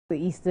The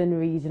Eastern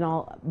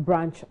Regional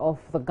Branch of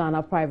the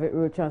Ghana Private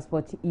Road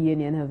Transport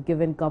Union have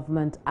given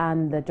government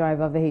and the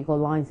Driver Vehicle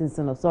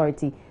Licensing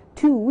Authority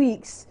 2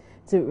 weeks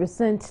to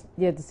rescind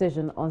their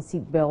decision on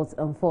seatbelt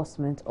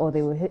enforcement, or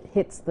they will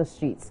hit the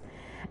streets.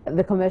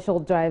 The commercial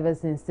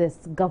drivers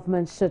insist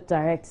government should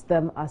direct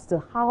them as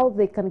to how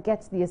they can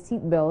get their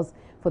seatbelts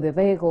for their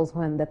vehicles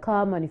when the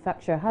car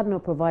manufacturer had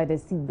not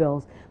provided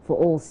seatbelts for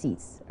all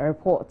seats. A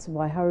report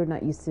by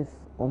Haruna Yusuf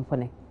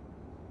Ompone.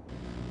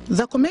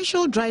 The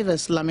commercial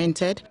drivers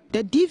lamented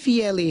the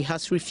DVLA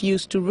has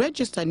refused to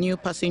register new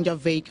passenger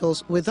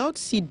vehicles without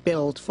seat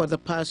belt for the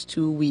past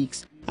 2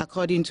 weeks.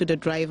 According to the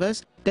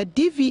drivers, the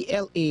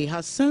DVLA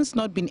has since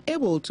not been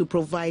able to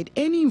provide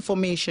any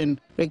information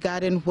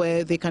regarding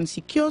where they can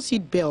secure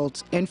seat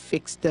belts and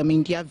fix them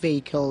in their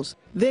vehicles.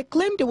 They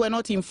claim they were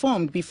not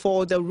informed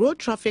before the Road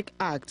Traffic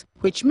Act,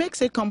 which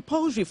makes it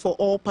compulsory for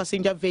all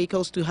passenger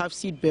vehicles to have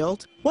seat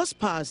belts, was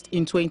passed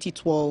in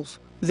 2012.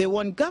 They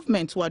want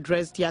government to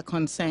address their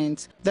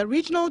concerns. The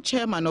regional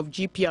chairman of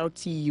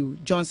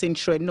GPRTU, Johnson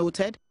Shred,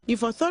 noted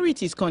if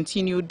authorities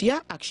continue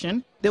their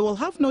action, they will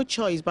have no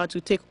choice but to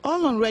take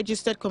all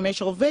unregistered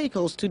commercial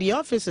vehicles to the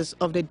offices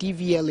of the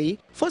DVLA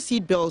for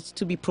seat belts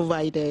to be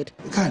provided.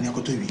 Because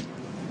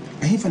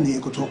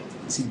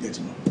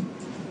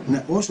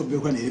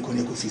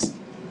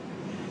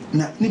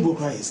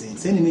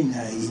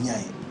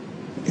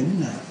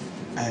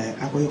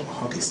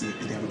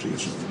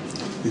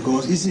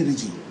it's in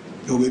region.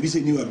 You will be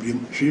saying you are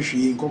bring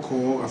she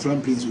Coco, a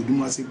flam prince with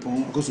Dumasi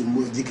Pong, because of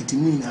most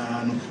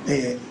Dickitimina and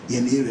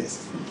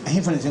areas. I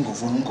have an example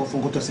for Uncle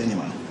Fongo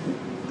Cinema.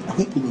 I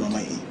think people are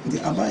my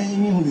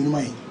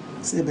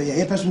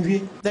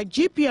The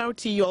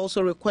GPRTU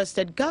also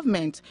requested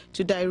government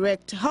to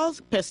direct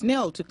health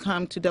personnel to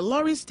come to the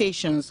lorry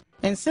stations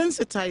and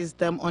sensitize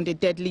them on the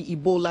deadly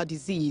Ebola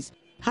disease.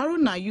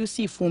 Haruna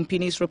Yusuf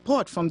Omponi's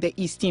report from the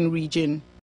Eastern region.